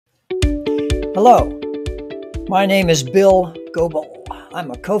Hello, my name is Bill Goebel.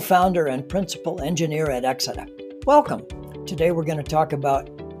 I'm a co-founder and principal engineer at Exida. Welcome. Today we're going to talk about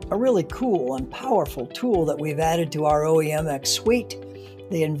a really cool and powerful tool that we've added to our OEMx suite,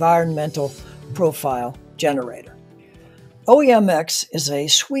 the Environmental Profile Generator. OEMx is a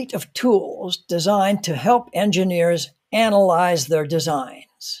suite of tools designed to help engineers analyze their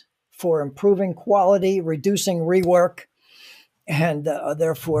designs for improving quality, reducing rework, and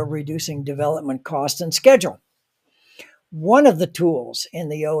therefore reducing development cost and schedule. One of the tools in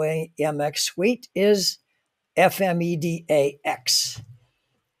the OEMx suite is FMEDAX.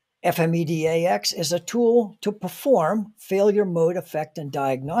 FMEDAX is a tool to perform failure mode effect and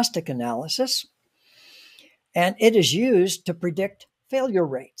diagnostic analysis, and it is used to predict failure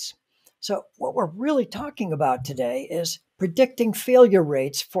rates. So what we're really talking about today is predicting failure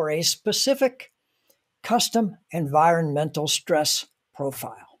rates for a specific custom environmental stress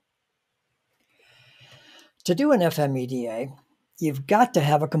profile. To do an FMEDA, you've got to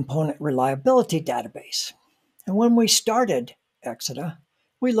have a component reliability database. And when we started Exida,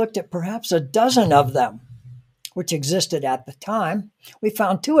 we looked at perhaps a dozen of them, which existed at the time. We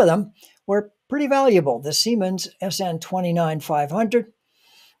found two of them were pretty valuable, the Siemens SN29500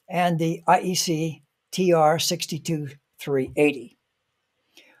 and the IEC TR62380.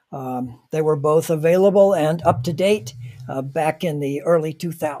 They were both available and up to date back in the early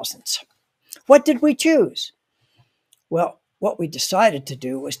 2000s. What did we choose? Well, what we decided to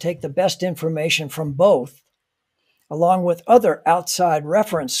do was take the best information from both, along with other outside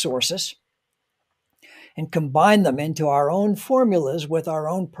reference sources, and combine them into our own formulas with our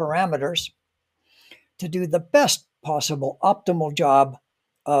own parameters to do the best possible optimal job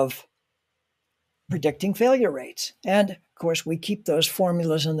of predicting failure rates. And of course, we keep those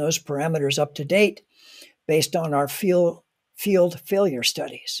formulas and those parameters up to date based on our field failure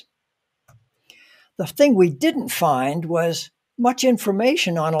studies. The thing we didn't find was much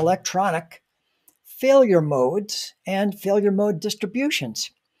information on electronic failure modes and failure mode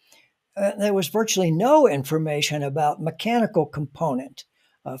distributions. There was virtually no information about mechanical component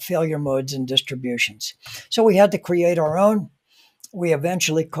failure modes and distributions. So we had to create our own. We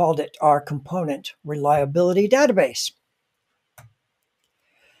eventually called it our component reliability database.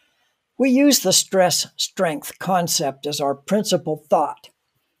 We use the stress strength concept as our principal thought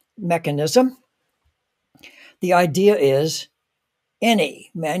mechanism. The idea is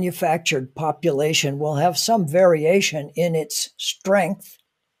any manufactured population will have some variation in its strength,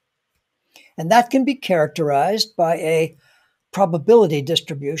 and that can be characterized by a probability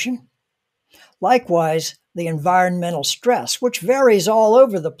distribution. Likewise, the environmental stress, which varies all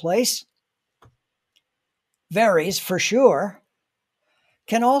over the place, varies for sure,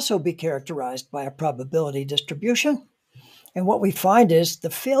 can also be characterized by a probability distribution. And what we find is the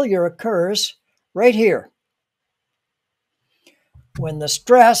failure occurs right here, when the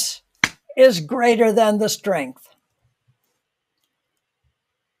stress is greater than the strength.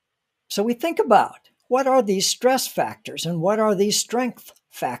 So we think about, what are these stress factors and what are these strength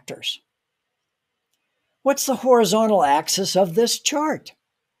factors? What's the horizontal axis of this chart?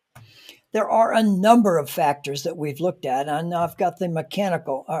 There are a number of factors that we've looked at, and I've got the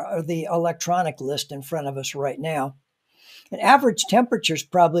mechanical or the electronic list in front of us right now. And average temperature is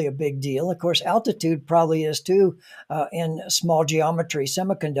probably a big deal. Of course, altitude probably is too in small geometry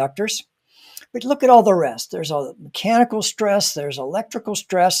semiconductors. But look at all the rest. There's a mechanical stress, there's electrical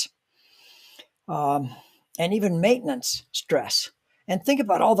stress, and even maintenance stress. And think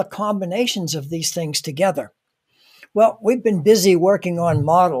about all the combinations of these things together. Well, we've been busy working on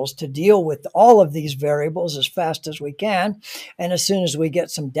models to deal with all of these variables as fast as we can, and as soon as we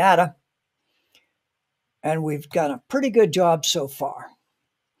get some data. And we've done a pretty good job so far.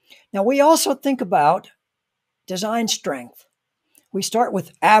 Now, we also think about design strength. We start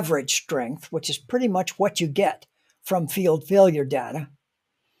with average strength, which is pretty much what you get from field failure data,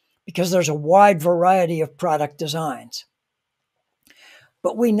 because there's a wide variety of product designs.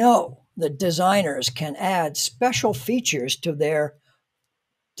 But we know that designers can add special features to their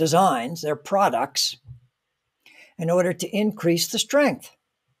designs, their products, in order to increase the strength.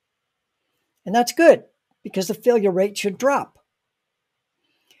 And that's good, because the failure rate should drop.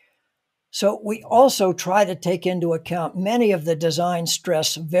 So we also try to take into account many of the design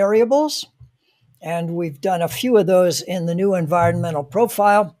stress variables, and we've done a few of those in the new environmental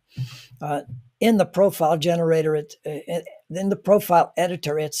profile, in the profile generator, in the profile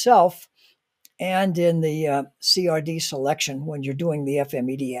editor itself, and in the CRD selection when you're doing the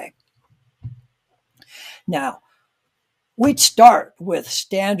FMEDA. Now, we'd start with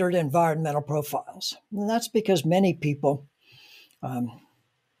standard environmental profiles. And that's because many people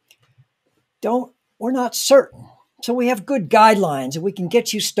we're not certain. So we have good guidelines and we can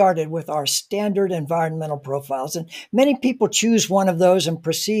get you started with our standard environmental profiles. And many people choose one of those and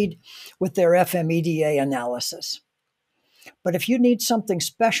proceed with their FMEDA analysis. But if you need something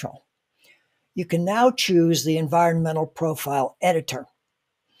special, you can now choose the environmental profile editor.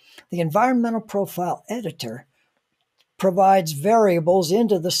 The environmental profile editor provides variables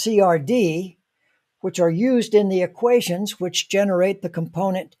into the CRD, which are used in the equations which generate the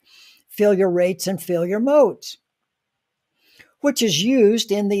component failure rates and failure modes, which is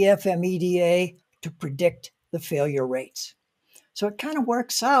used in the FMEDA to predict the failure rates. So it kind of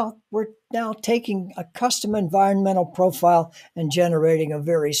works out. We're now taking a custom environmental profile and generating a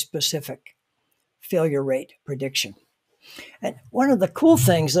very specific failure rate prediction. And one of the cool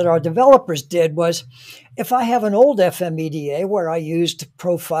things that our developers did was, if I have an old FMEDA where I used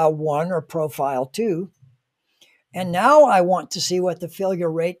profile 1 or profile 2, and now I want to see what the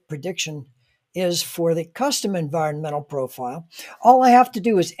failure rate prediction is for the custom environmental profile, all I have to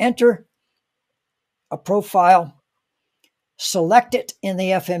do is enter a profile, select it in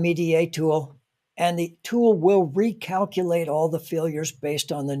the FMEDA tool, and the tool will recalculate all the failures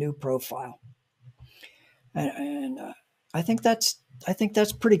based on the new profile. And I think that's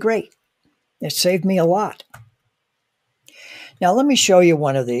pretty great. It saved me a lot. Now let me show you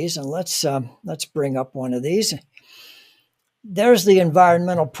one of these, and let's bring up one of these. There's the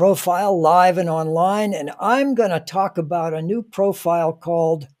environmental profile live and online, and I'm going to talk about a new profile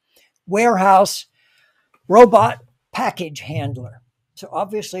called Warehouse Robot Package Handler. So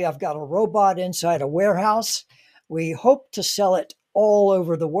obviously I've got a robot inside a warehouse. We hope to sell it all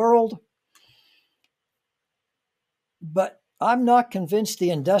over the world, but I'm not convinced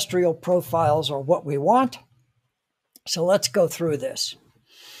the industrial profiles are what we want. So let's go through this.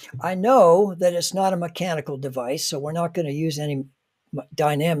 I know that it's not a mechanical device, so we're not going to use any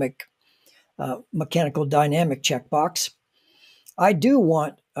mechanical dynamic checkbox. I do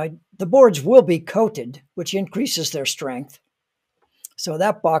want, the boards will be coated, which increases their strength. So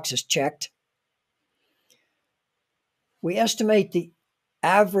that box is checked. We estimate the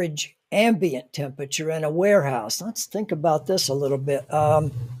average ambient temperature in a warehouse. Let's think about this a little bit.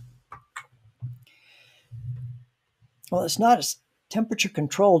 Well, it's not as temperature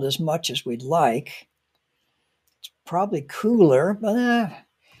controlled as much as we'd like. It's probably cooler, but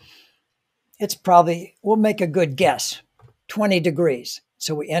it's probably, we'll make a good guess, 20 degrees.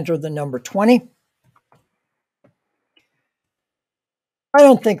 So we enter the number 20. I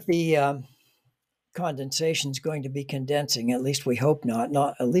don't think the condensation is going to be condensing. At least we hope not.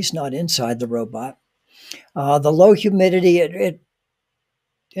 At least not inside the robot. The low humidity, it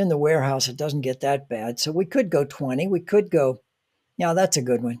in the warehouse, it doesn't get that bad. So we could go 20. We could go, yeah, that's a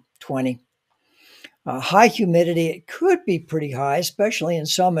good one, 20. High humidity, it could be pretty high, especially in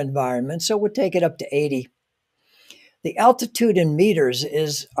some environments. So we'll take it up to 80. The altitude in meters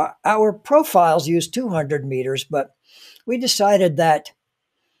is, our profiles use 200 meters, but we decided that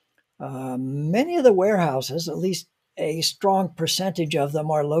many of the warehouses, at least a strong percentage of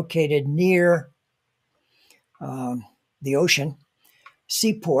them, are located near the ocean,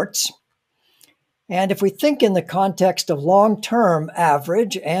 seaports. And if we think in the context of long-term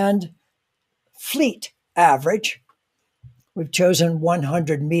average and fleet average, we've chosen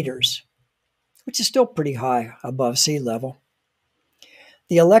 100 meters, which is still pretty high above sea level.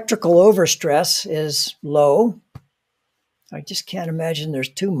 The electrical overstress is low. I just can't imagine there's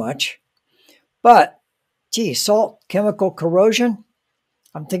too much. But, gee, salt, chemical corrosion,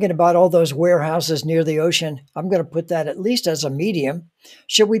 I'm thinking about all those warehouses near the ocean. I'm going to put that at least as a medium.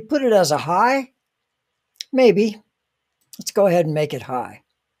 Should we put it as a high? Maybe. Let's go ahead and make it high.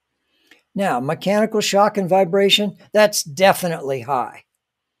 Now, mechanical shock and vibration, that's definitely high.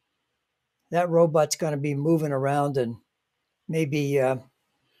 That robot's going to be moving around and maybe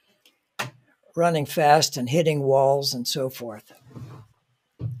running fast and hitting walls and so forth.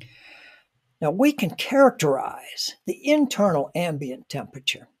 Now, we can characterize the internal ambient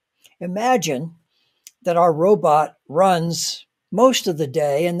temperature. Imagine that our robot runs most of the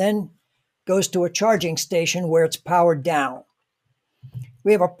day and then goes to a charging station where it's powered down.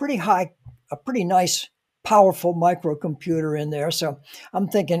 We have a pretty nice, powerful microcomputer in there. So I'm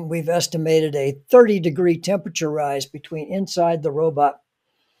thinking we've estimated a 30-degree temperature rise between inside the robot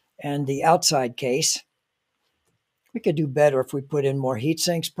and the outside case. We could do better if we put in more heat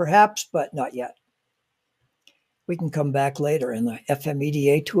sinks, perhaps, but not yet. We can come back later and the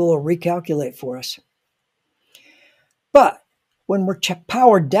FMEDA tool will recalculate for us. But when we're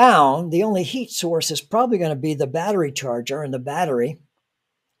powered down, the only heat source is probably going to be the battery charger and the battery.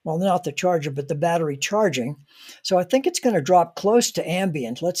 Well, not the charger, but the battery charging. So I think it's going to drop close to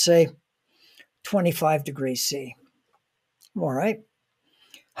ambient. Let's say 25 degrees C. All right.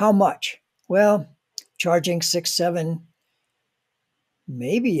 How much? Well, charging 6, 7,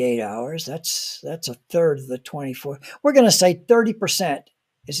 maybe 8 hours. That's a third of the 24. We're going to say 30%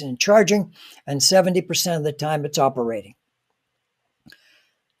 is in charging and 70% of the time it's operating.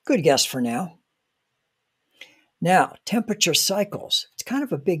 Good guess for now. Now, temperature cycles. It's kind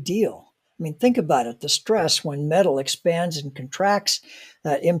of a big deal. I mean, think about it. The stress when metal expands and contracts,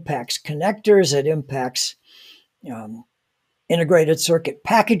 that impacts connectors, it impacts integrated circuit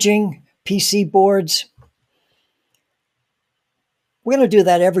packaging, PC boards. We're going to do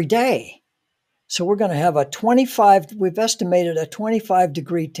that every day. So we're going to have we've estimated a 25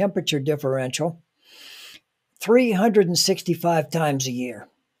 degree temperature differential 365 times a year.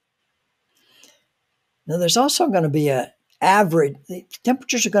 Now, there's also going to be the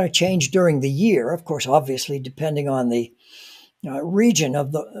temperatures are going to change during the year, of course, obviously, depending on the region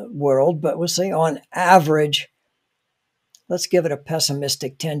of the world, but we'll say on average, let's give it a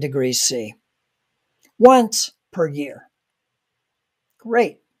pessimistic 10 degrees C. Once per year.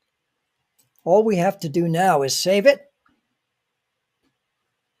 Great. All we have to do now is save it.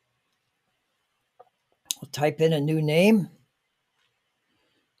 We'll type in a new name.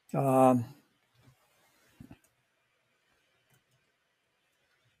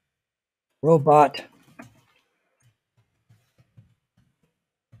 Robot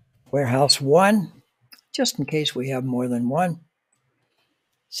Warehouse 1, just in case we have more than one.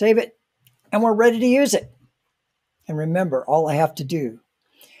 Save it, and we're ready to use it. And remember, all I have to do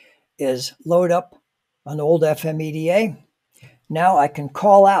is load up an old FMEDA. Now I can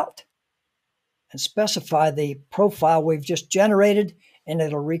call out and specify the profile we've just generated, and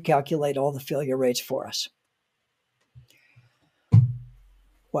it'll recalculate all the failure rates for us.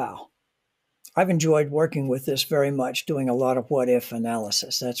 Wow. I've enjoyed working with this very much, doing a lot of what-if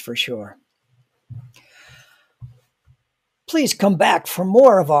analysis, that's for sure. Please come back for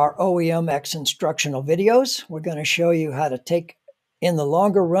more of our OEMx instructional videos. We're going to show you how to in the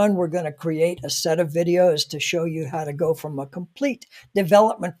longer run, we're going to create a set of videos to show you how to go from a complete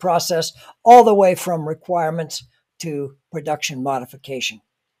development process all the way from requirements to production modification,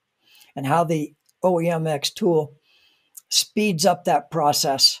 and how the OEMx tool speeds up that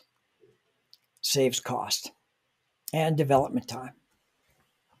process, saves cost and development time.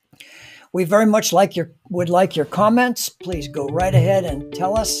 We very much would like your comments. Please go right ahead and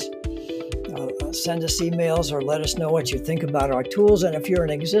tell us. Send us emails or let us know what you think about our tools. And if you're an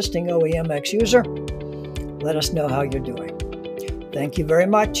existing OEMx user, let us know how you're doing. Thank you very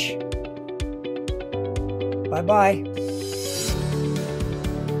much. Bye-bye.